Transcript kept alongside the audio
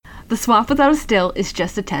The swap without a still is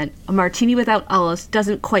just a 10. A martini without olives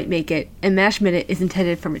doesn't quite make it, and MASH Minute is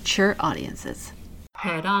intended for mature audiences.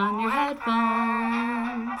 Put on your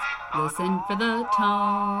headphones, listen for the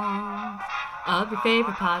tones of your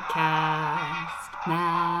favorite podcast,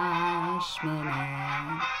 MASH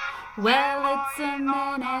Minute. Well, it's a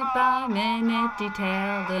minute-by-minute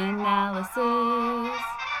detailed analysis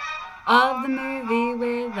of the movie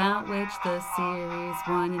without which the series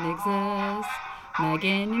wouldn't exist.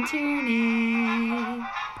 Megan and Tierney,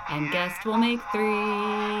 and guest will make 3.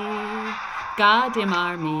 Goddamn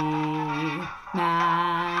army,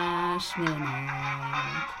 MASH Minute.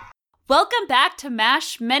 Welcome back to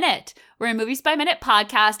MASH Minute. We're a Movies by Minute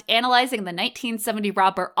podcast analyzing the 1970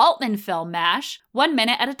 Robert Altman film MASH, 1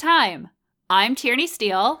 minute at a time. I'm Tierney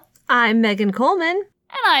Steele. I'm Megan Coleman.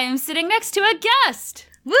 And I am sitting next to a guest.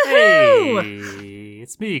 Woohoo! Hey,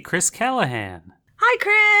 it's me, Chris Callahan. Hi,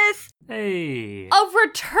 Chris! Hey. A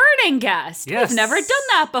returning guest. Yes. We've never done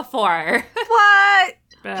that before. What?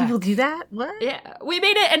 Back. People do that? What? Yeah, we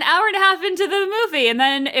made it an hour and a half into the movie, and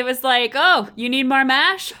then it was like, oh, you need more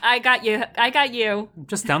MASH? I got you.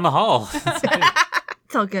 Just down the hall.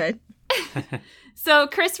 It's all good. So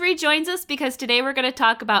Chris rejoins us because today we're going to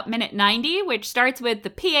talk about minute 90, which starts with the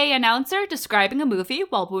PA announcer describing a movie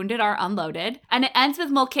while wounded are unloaded, and it ends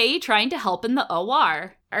with Mulcahy trying to help in the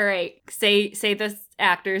OR. All right, say this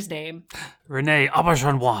actor's name. Renee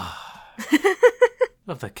Auberjonois.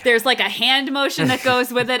 Love the cat. There's like a hand motion that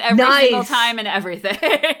goes with it every Nice. single time and everything.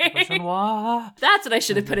 Auberjonois. That's what I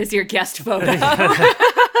should have put as your guest photo.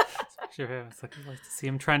 Sure, I'd like to see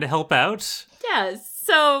him trying to help out. Yes.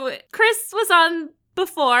 So Chris was on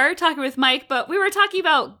before talking with Mike, but we were talking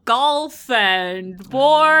about golf and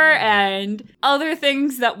war and other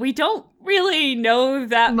things that we don't really know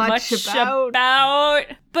that much about.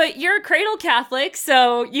 But you're a cradle Catholic,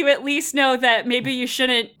 so you at least know that maybe you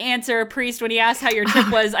shouldn't answer a priest when he asks how your trip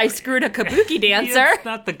was. I screwed a kabuki dancer. It's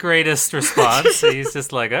not the greatest response. He's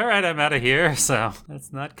just like, all right, I'm out of here, so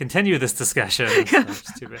let's not continue this discussion. So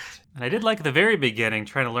it's too bad. And I did like the very beginning,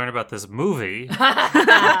 trying to learn about this movie.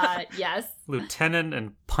 Yes. Lieutenant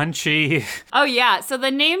and Punchy. Oh, yeah. So the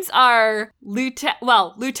names are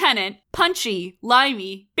Lieutenant, Punchy,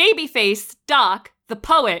 Limey, Babyface, Doc, the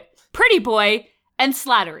Poet, Pretty Boy, and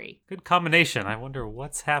Slattery. Good combination. I wonder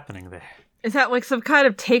what's happening there. Is that like some kind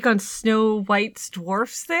of take on Snow White's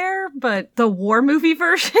dwarfs there, but the war movie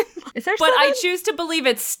version? Is there But something? I choose to believe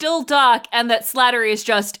it's still Doc and that Slattery is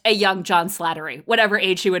just a young John Slattery, whatever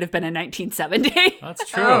age he would have been in 1970. That's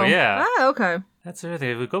true, yeah. Oh, okay. That's the other thing.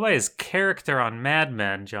 If we go by his character on Mad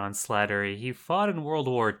Men, John Slattery, he fought in World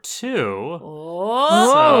War II.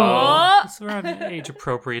 Oh. So it's around age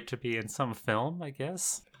appropriate to be in some film, I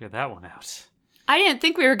guess. Figure that one out. I didn't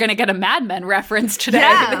think we were going to get a Mad Men reference today.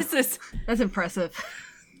 Yeah. That's impressive.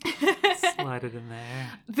 Slide it in there.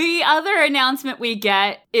 The other announcement we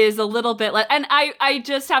get is a little bit and I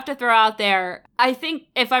just have to throw out there, I think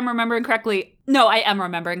if I'm remembering correctly, no, I am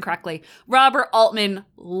remembering correctly, Robert Altman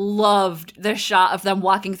loved the shot of them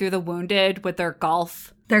walking through the wounded with their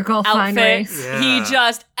golf Their golf fine outfits. race. Yeah. He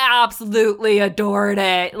just absolutely adored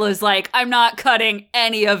it. It was like, I'm not cutting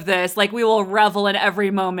any of this. Like, we will revel in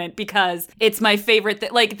every moment because it's my favorite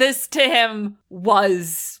thing. Like, this to him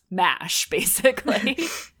was MASH, basically.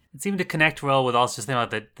 It seemed to connect well with also just thinking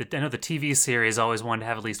about I know the TV series always wanted to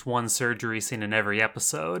have at least one surgery scene in every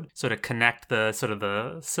episode. So to connect the sort of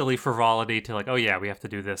the silly frivolity to like, oh yeah, we have to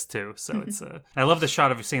do this too. So it's I love the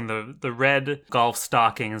shot of seeing the red golf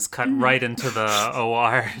stockings cut right into the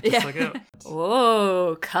OR. Just like,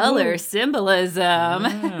 Oh, color symbolism.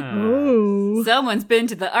 yeah. Ooh. Someone's been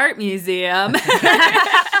to the art museum.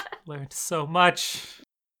 Learned so much.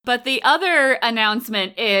 But the other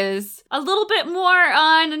announcement is a little bit more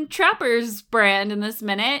on Trapper's brand in this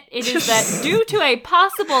minute. It is that due to a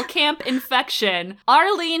possible camp infection,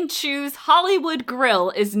 Arlene Chu's Hollywood Grill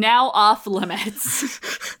is now off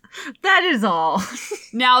limits. That is all.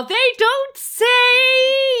 Now, they don't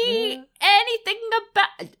say anything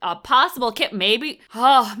about a possible camp. Maybe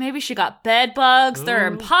she got bed bugs. They're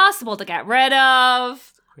Ooh. impossible to get rid of.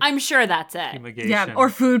 I'm sure that's it. Fumigation. Yeah, or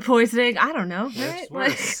food poisoning. I don't know. That's Right?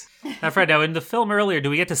 worse. Now, Fred, now in the film earlier, do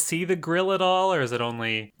we get to see the grill at all, or is it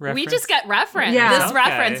only reference? We just get reference. Yeah. This Okay.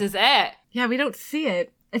 reference is it. Yeah, we don't see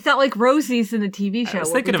it. It felt like Rosie's in the TV show. I was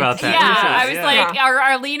what thinking we get about to that. see. Yeah, I was Yeah. like, are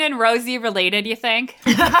Arlene and Rosie related, you think?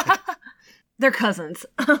 They're cousins.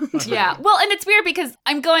 Yeah. Well, and it's weird because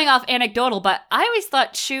I'm going off anecdotal, but I always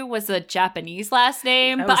thought Chu was a Japanese last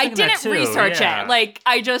name, I was but I thinking that didn't too, research yeah. it. Like,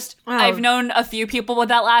 I've known a few people with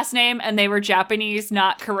that last name and they were Japanese,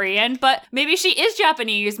 not Korean, but maybe she is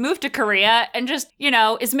Japanese, moved to Korea, and just,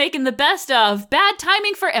 is making the best of bad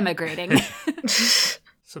timing for immigrating.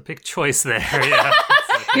 So big choice there. Yeah.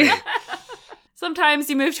 It's okay. Sometimes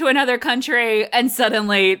you move to another country and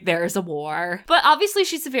suddenly there's a war. But obviously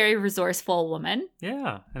she's a very resourceful woman.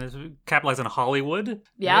 Yeah, and it's capitalizing on Hollywood.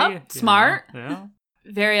 Yeah, Hey, smart. Yeah.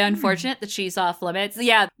 Very unfortunate that she's off limits.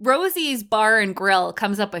 Yeah, Rosie's Bar and Grill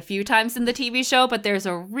comes up a few times in the TV show, but there's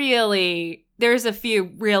a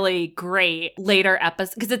few really great later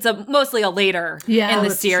episodes, because it's mostly a later in the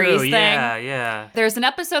That's series true. thing. Yeah. There's an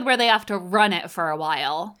episode where they have to run it for a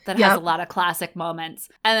while that has a lot of classic moments.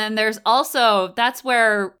 And then there's also, that's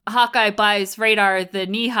where Hawkeye buys Radar the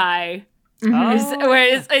knee-high. Oh.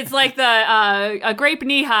 Where it's like a grape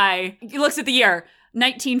knee-high. He looks at the year.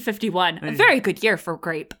 1951. A very good year for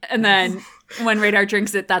grape. And then when Radar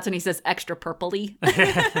drinks it, that's when he says extra purpley.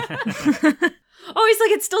 Oh, he's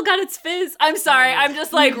like, it's still got its fizz. I'm sorry. I'm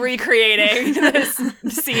just like recreating this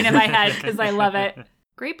scene in my head because I love it.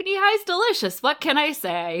 Grape knee high is delicious. What can I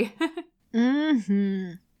say?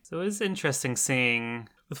 So it's interesting seeing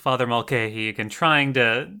with Father Mulcahy again trying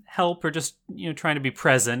to help or just trying to be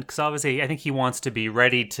present, because obviously I think he wants to be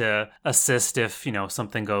ready to assist if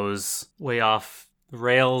something goes way off the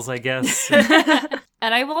rails, I guess.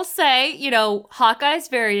 And I will say, Hawkeye's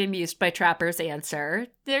very amused by Trapper's answer.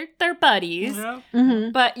 They're buddies. Yeah.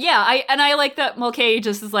 But yeah, I like that Mulcahy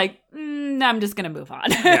just is like, I'm just gonna move on.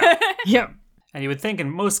 Yeah. Yep. And you would think in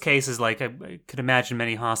most cases, like I could imagine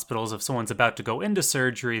many hospitals, if someone's about to go into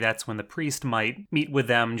surgery, that's when the priest might meet with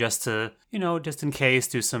them just to, just in case,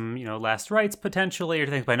 do some, last rites potentially or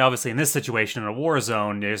things. But obviously in this situation in a war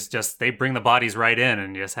zone, they bring the bodies right in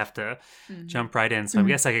and you just have to jump right in. So I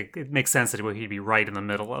guess it makes sense that he'd be right in the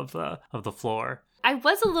middle of the floor. I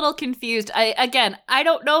was a little confused. I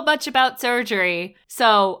don't know much about surgery,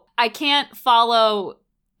 so I can't follow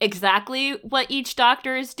exactly what each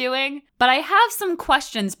doctor is doing, but I have some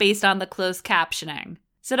questions based on the closed captioning.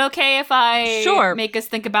 Is it okay if I make us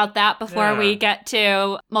think about that before we get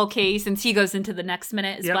to Mulcahy, since he goes into the next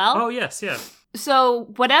minute as well? Oh, yes, yeah.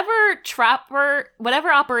 So whatever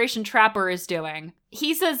Operation Trapper is doing,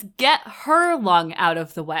 he says, get her lung out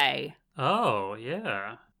of the way. Oh,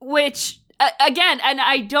 yeah. Which, again, and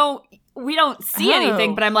we don't see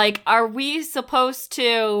anything, but I'm like, are we supposed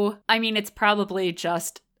to, it's probably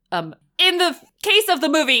just, in the case of the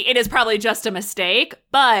movie, it is probably just a mistake,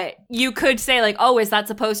 but you could say like, oh, is that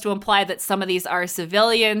supposed to imply that some of these are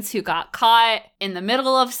civilians who got caught in the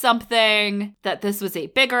middle of something, that this was a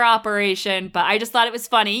bigger operation? But I just thought it was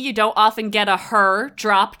funny. You don't often get a her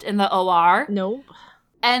dropped in the OR. Nope.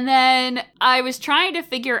 And then I was trying to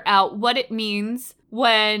figure out what it means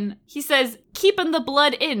when he says, keeping the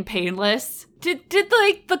blood in, painless. Did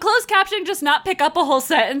the closed caption just not pick up a whole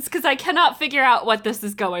sentence? Because I cannot figure out what this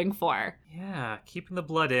is going for. Yeah, keeping the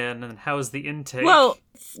blood in, and how's the intake? Well,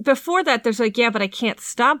 before that, there's like, but I can't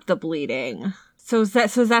stop the bleeding. So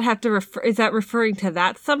does that have to is that referring to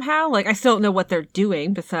that somehow? Like, I still don't know what they're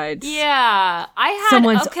doing besides. Yeah, I had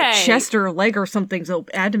someone's chest or leg or something's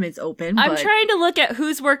abdomen's open. I'm trying to look at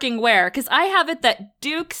who's working where, because I have it that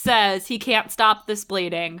Duke says he can't stop this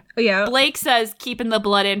bleeding. Yeah. Blake says keeping the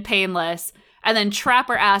blood in, painless, and then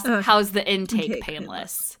Trapper asks how's the intake,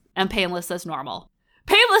 painless, and painless says normal.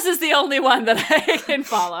 Painless is the only one that I can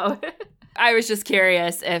follow. I was just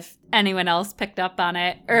curious if anyone else picked up on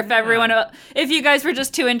it, or if you guys were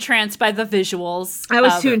just too entranced by the visuals. I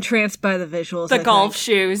was too entranced by the visuals. The golf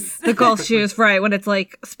shoes. The golf shoes, right, when it's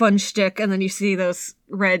like sponge stick and then you see those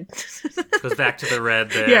red. Goes back to the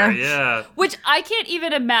red there. Yeah. Which I can't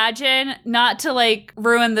even imagine, not to like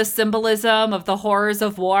ruin the symbolism of the horrors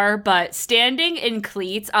of war, but standing in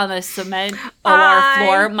cleats on the cement OR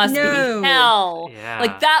floor must be hell. Yeah.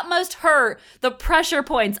 Like that must hurt. The pressure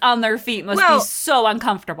points on their feet must be so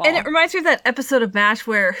uncomfortable. And it reminds me of that episode of MASH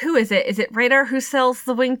where, who is it? Is it Radar who sells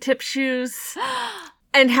the wingtip shoes?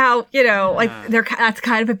 And how, like, that's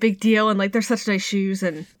kind of a big deal, and, like, they're such nice shoes,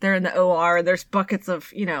 and they're in the OR, and there's buckets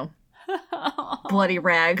of, bloody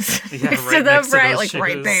rags next to them, right? Like, shoes.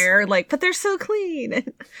 Right there. Like, but they're so clean,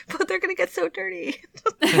 but they're gonna get so dirty.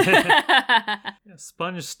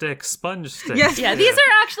 Sponge stick. Yes. Yeah, these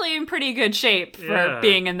are actually in pretty good shape for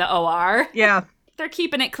being in the OR. Yeah. They're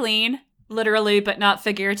keeping it clean. Literally, but not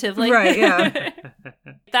figuratively. Right, yeah.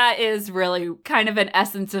 that is really kind of an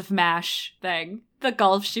essence of MASH thing. The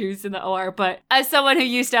golf shoes in the OR. But as someone who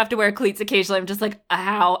used to have to wear cleats occasionally, I'm just like,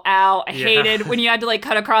 ow. I hated when you had to like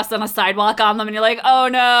cut across on a sidewalk on them and you're like, oh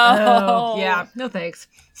no. Oh, yeah. No thanks.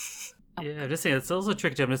 Yeah, I'm just saying, it's also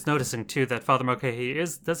tricky. I'm just noticing, too, that Father Mulcahy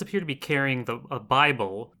does appear to be carrying a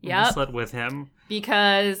Bible bracelet with him.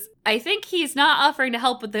 Because I think he's not offering to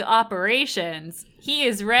help with the operations. He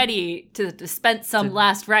is ready to dispense some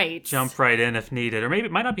last rites. Jump right in if needed. Or maybe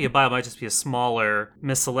it might not be a Bible, it might just be a smaller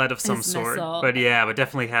missalette of some sort. But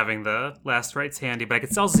definitely having the last rites handy. But I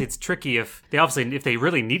could also see it's tricky if they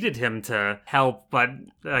really needed him to help. But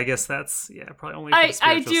I guess that's, probably only for the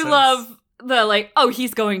spiritual sense. Love the like, oh,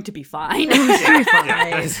 he's going to be fine.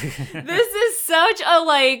 This is such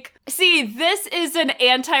a this is an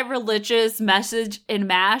anti-religious message in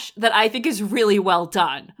MASH that I think is really well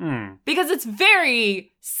done. Because it's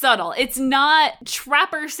very subtle. It's not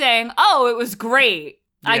Trapper saying, oh, it was great.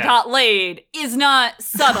 I got laid, is not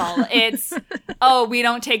subtle. It's, oh, we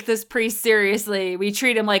don't take this priest seriously. We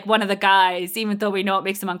treat him like one of the guys, even though we know it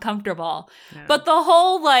makes him uncomfortable. Yeah. But the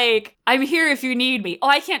whole, I'm here if you need me. Oh,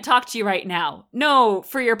 I can't talk to you right now. No,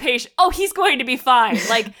 for your patient. Oh, he's going to be fine.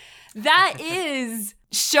 That is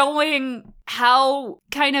showing how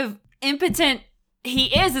kind of impotent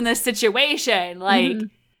he is in this situation.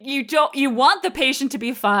 You want the patient to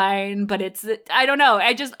be fine, but I don't know.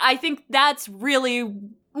 I think that's really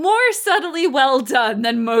more subtly well done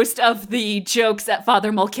than most of the jokes at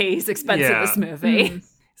Father Mulcahy's expense in this movie.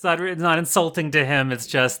 It's not insulting to him. It's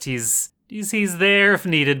just he's there if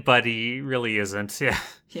needed, but he really isn't. Yeah.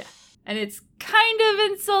 Yeah. And it's kind of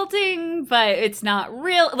insulting, but it's not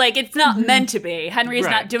real. It's not meant to be. Henry's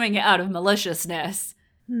not doing it out of maliciousness.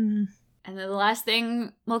 And then the last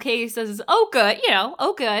thing Mulcahy says is, oh, good,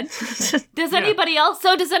 oh, good. Does anybody else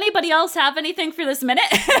have anything for this minute?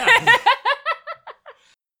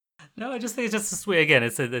 No, I just think it's just this way. Again, I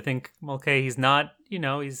think Mulcahy, he's not,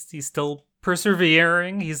 he's still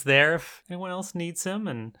persevering. He's there if anyone else needs him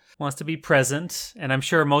and wants to be present. And I'm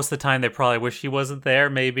sure most of the time they probably wish he wasn't there,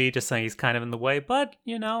 maybe just saying he's kind of in the way. But,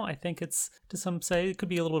 I think it's, to some say, it could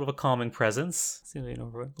be a little bit of a calming presence. It's, a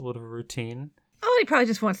little bit of a routine. Oh, he probably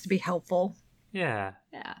just wants to be helpful. Yeah.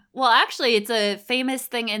 Yeah. Well, actually, it's a famous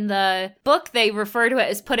thing in the book. They refer to it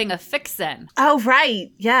as putting a fix in. Oh,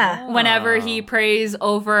 right. Yeah. Oh. Whenever he prays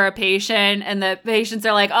over a patient and the patients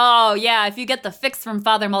are like, oh, yeah, if you get the fix from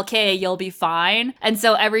Father Mulcahy, you'll be fine. And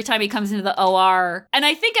so every time he comes into the OR, and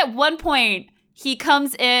I think at one point he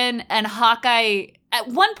comes in and Hawkeye, at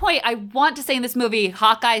one point, I want to say in this movie,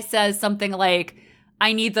 Hawkeye says something like,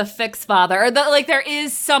 I need the fix, Father. Or there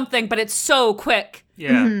is something, but it's so quick.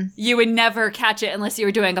 Yeah. Mm-hmm. You would never catch it unless you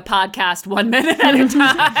were doing a podcast 1 minute at a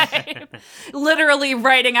time. Literally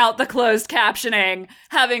writing out the closed captioning,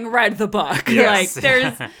 having read the book. Yes.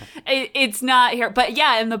 It's not here. But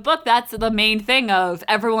yeah, in the book, that's the main thing of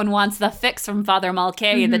everyone wants the fix from Father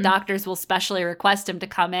Mulcahy. Mm-hmm. The doctors will specially request him to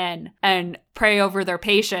come in and pray over their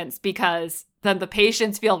patients because then the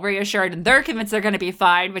patients feel reassured and they're convinced they're going to be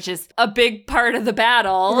fine, which is a big part of the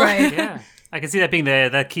battle. Right. Yeah. I can see that being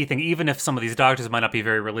the key thing. Even if some of these doctors might not be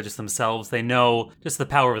very religious themselves, they know just the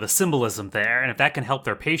power of the symbolism there. And if that can help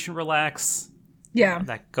their patient relax,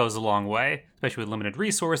 that goes a long way. Especially with limited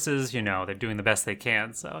resources, they're doing the best they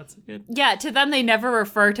can. So it's good. Yeah, to them, they never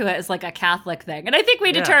refer to it as a Catholic thing. And I think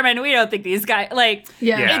we determined we don't think these guys,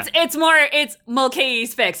 it's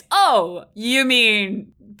Mulcahy's fix. Oh, you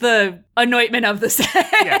mean the anointment of the saints.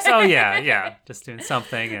 Yes. Oh, yeah. Just doing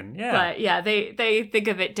something and But yeah, they think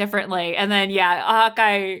of it differently. And then,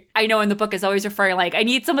 Hawkeye, I know in the book is always referring I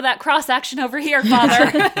need some of that cross action over here,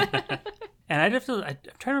 Father. And I'm trying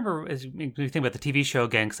to remember as you think about the TV show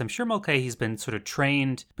again, because I'm sure Mulcahy's been sort of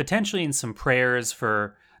trained potentially in some prayers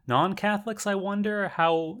for non-Catholics. I wonder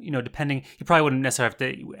how, depending, he probably wouldn't necessarily have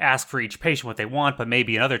to ask for each patient what they want, but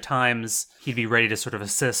maybe in other times he'd be ready to sort of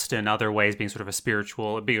assist in other ways, being sort of a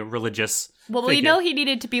spiritual, being a religious Well, figure. we know he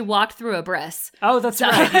needed to be walked through a bris. Oh, that's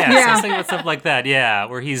right. Yeah. So I was thinking about stuff like that. Yeah,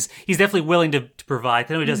 where he's definitely willing to provide.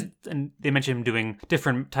 I know he does, and they mentioned him doing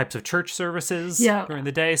different types of church services during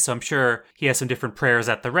the day. So I'm sure he has some different prayers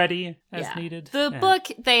at the ready as needed. The book,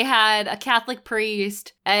 they had a Catholic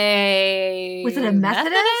priest, Was it a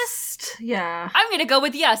Methodist? Yeah. I'm going to go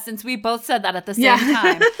with yes, since we both said that at the same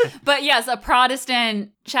time. But yes, a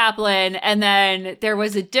Protestant chaplain, and then there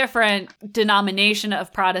was a different denomination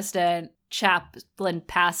of Protestant chaplain,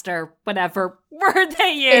 pastor, whatever word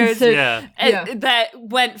they used, that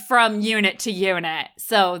went from unit to unit.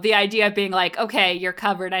 So the idea of being okay, you're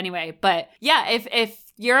covered anyway. But yeah, if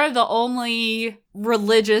you're the only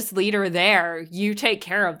religious leader there, you take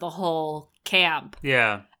care of the whole camp.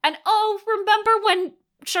 Yeah. And remember when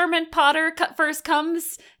Sherman Potter first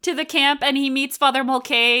comes to the camp and he meets Father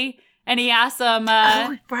Mulcahy and he asks him,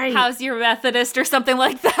 right. how's your Methodist or something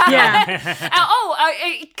like that?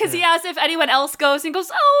 Yeah. Because he asks if anyone else goes and he goes,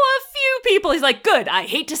 a few people. He's like, good, I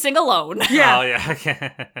hate to sing alone. Yeah. Oh, yeah.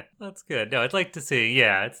 Okay. That's good. No, I'd like to see.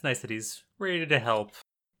 Yeah, it's nice that he's ready to help.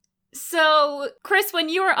 So, Chris, when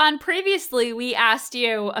you were on previously, we asked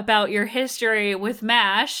you about your history with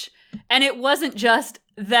MASH, and it wasn't just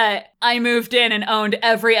that I moved in and owned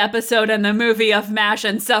every episode and the movie of MASH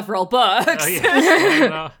and several books. Oh,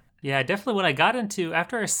 yeah. Yeah, definitely when I got into,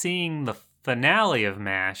 after seeing the finale of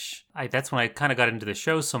MASH, that's when I kind of got into the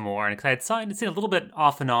show some more. And I had seen it a little bit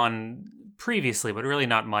off and on previously, but really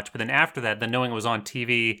not much. But then after that, then knowing it was on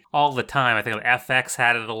TV all the time, I think FX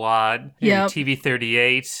had it a lot. Yep.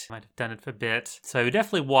 TV38 might have done it for a bit. So I would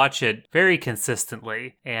definitely watch it very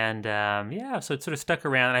consistently. And so it sort of stuck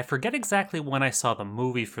around. And I forget exactly when I saw the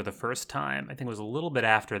movie for the first time. I think it was a little bit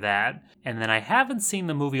after that. And then I haven't seen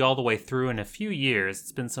the movie all the way through in a few years.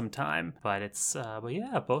 It's been some time. But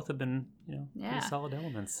both have been, pretty solid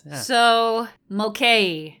elements. Yeah. So,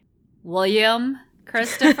 Mulcahy, William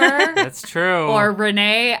Christopher? That's true. Or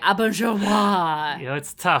Renee Auberjonois?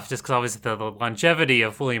 It's tough just because obviously the longevity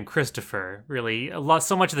of William Christopher really,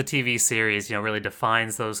 so much of the TV series, really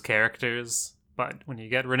defines those characters. But when you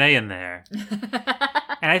get Renee in there,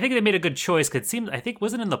 and I think they made a good choice because it seemed, I think,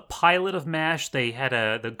 wasn't in the pilot of MASH, they had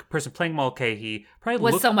the person playing Mulcahy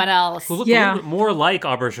probably was someone else. who looked a little bit more like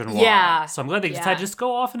Auberjonois. Yeah. So I'm glad they decided to just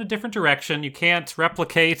go off in a different direction. You can't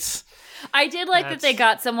replicate. I did like that they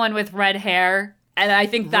got someone with red hair. And I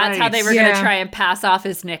think that's how they were going to try and pass off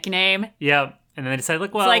his nickname. Yeah. And then they decided,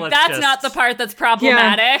 that's not the part that's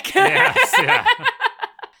problematic. Yeah. Yes, yeah.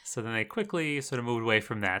 So then they quickly sort of moved away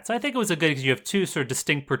from that. So I think it was a good, because you have two sort of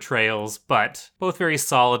distinct portrayals, but both very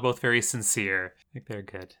solid, both very sincere. I think they're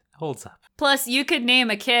good. Holds up. Plus, you could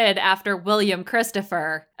name a kid after William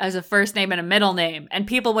Christopher as a first name and a middle name, and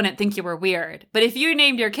people wouldn't think you were weird. But if you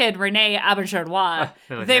named your kid Renee Auberjonois,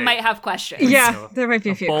 they might have questions. Yeah, So, there might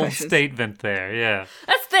be a few bold questions. statement there, yeah.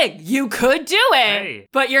 That's the thing. You could do it,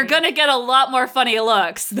 but you're going to get a lot more funny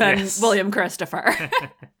looks than William Christopher.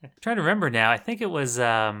 I'm trying to remember now. I think it was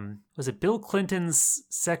it Bill Clinton's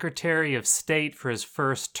Secretary of State for his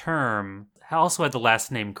first term? Also had the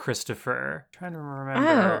last name Christopher. I'm trying to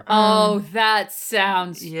remember. Oh, that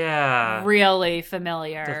sounds really To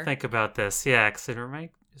familiar. think about this, because it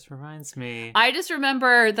just reminds me. I just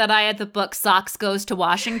remember that I had the book Socks Goes to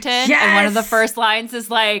Washington, Yes! and one of the first lines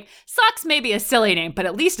is like, Socks may be a silly name, but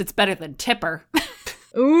at least it's better than Tipper.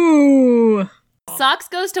 Ooh. Socks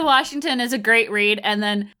Goes to Washington is a great read, and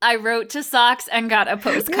then I wrote to Socks and got a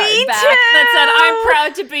postcard Me back too! that said, I'm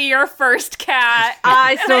proud to be your first cat.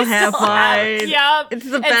 I still And have mine. Yep. It's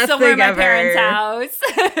the It's best somewhere in thing my ever. parents' house.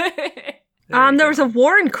 There was a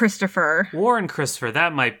Warren Christopher. Warren Christopher,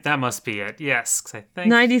 that must be it. Yes, 'cause I think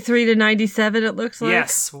 93 to 97, it looks like.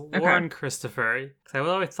 yes, Warren Christopher. 'Cause I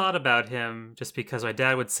always thought about him just because my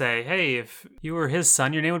dad would say, "Hey, if you were his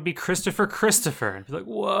son, your name would be Christopher Christopher," and I'd be like,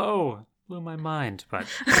 "Whoa." Blew my mind, but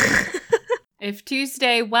If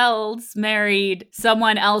Tuesday Wells married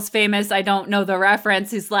someone else famous, I don't know the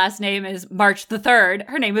reference, whose last name is March the 3rd,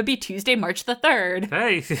 her name would be Tuesday, March the 3rd.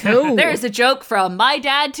 hey. Ooh. There's a joke from my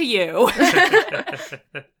dad to you.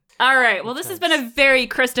 All right. Well, this has been a very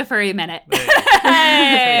Christopher-y minute.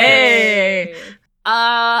 Hey.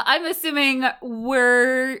 I'm assuming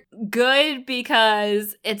we're good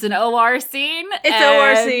because it's an OR scene. It's and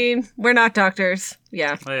OR scene. We're not doctors.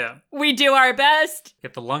 Yeah. Oh yeah, we do our best.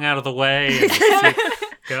 get the lung out of the way and just keep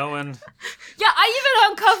going. Yeah, I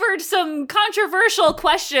even uncovered some controversial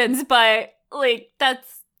questions, but like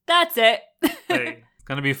that's it. Hey, it's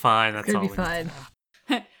gonna be fine. That's Gonna all. be we fine.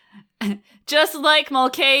 Just like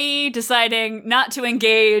Mulcahy deciding not to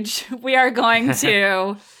engage, we are going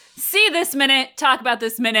to see this minute, talk about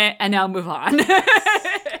this minute, and now move on.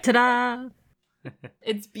 Ta-da.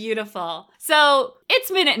 It's beautiful. So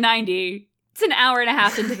it's minute 90. It's an hour and a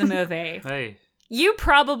half into the movie. Hey, You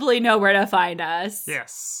probably know where to find us.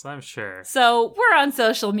 yes, I'm sure. So we're on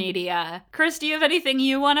social media. Chris, do you have anything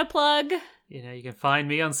you want to plug? You can find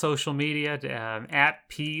me on social media at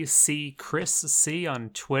PCChrisC on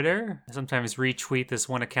Twitter. I sometimes retweet this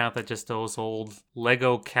one account that just those old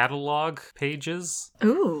Lego catalog pages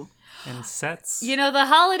Ooh. and sets. You know, the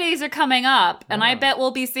holidays are coming up, and I bet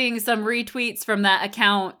we'll be seeing some retweets from that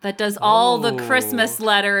account that does all the Oh. Christmas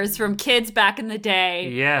letters from kids back in the day.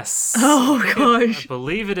 Yes. Oh, I gosh.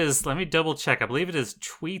 believe it is, let me double check. I believe it is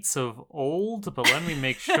tweets of old, but let me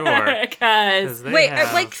make sure. Because, they Wait,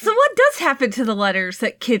 have- so what does happen to the letters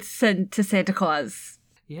that kids send to Santa Claus?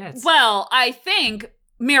 yeah, it's, well, I think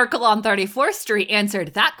Miracle on 34th Street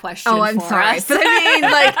answered that question Oh, I'm for sorry. us. But I mean,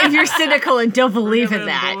 like, if you're cynical and don't believe in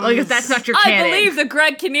that, like, if that's not your I canon. believe the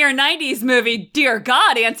Greg Kinnear 90s movie Dear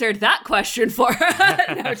God answered that question for us.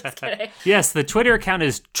 No, just kidding. Yes, the Twitter account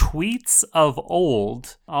is Tweets of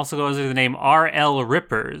Old. Also goes under the name RL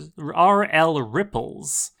Ripples.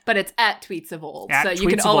 But it's at Tweets of Old, At so you Tweets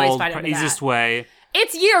can of always Old, find it. easiest way.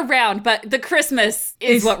 It's year round, but the Christmas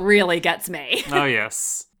is what really gets me. Oh,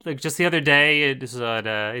 yes. Like just the other day,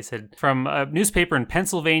 he said, from a newspaper in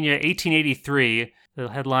Pennsylvania, 1883, the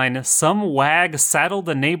headline, "Some wag saddled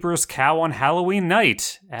a neighbor's cow on Halloween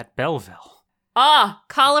night at Belleville."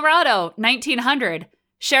 Colorado, 1900.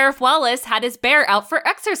 Sheriff Wallace had his bear out for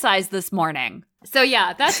exercise this morning. So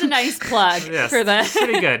yeah, that's a nice plug Yes, for the...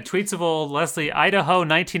 pretty good. Tweets of Old, Leslie, Idaho,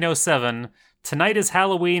 1907. "Tonight is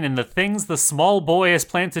Halloween, and the things the small boy has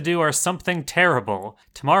planned to do are something terrible.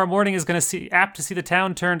 Tomorrow morning is going to apt to see the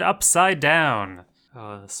town turned upside down."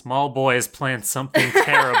 Oh, the small boy has planned something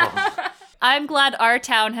terrible. I'm glad our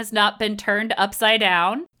town has not been turned upside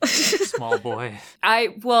down. Small boy.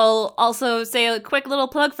 I will also say a quick little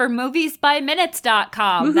plug for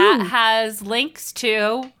moviesbyminutes.com. Woohoo. That has links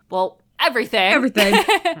to, well, everything.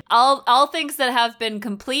 all things that have been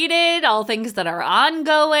completed, all things that are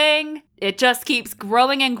ongoing. It just keeps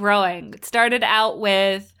growing and growing. It started out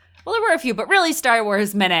with, well, there were a few, but really Star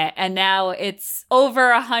Wars Minute, and now it's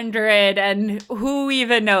over 100, and who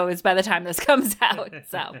even knows by the time this comes out.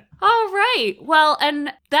 So, all right. Well,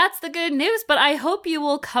 and that's the good news, but I hope you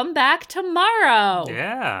will come back tomorrow.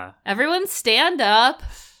 Yeah. Everyone stand up.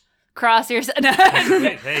 Cross your...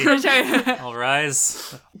 Hey, all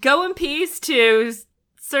rise. Go in peace to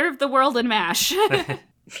serve the world in MASH.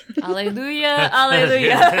 Alleluia,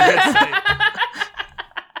 alleluia.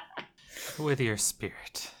 With your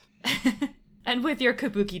spirit. And with your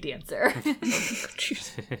kabuki dancer.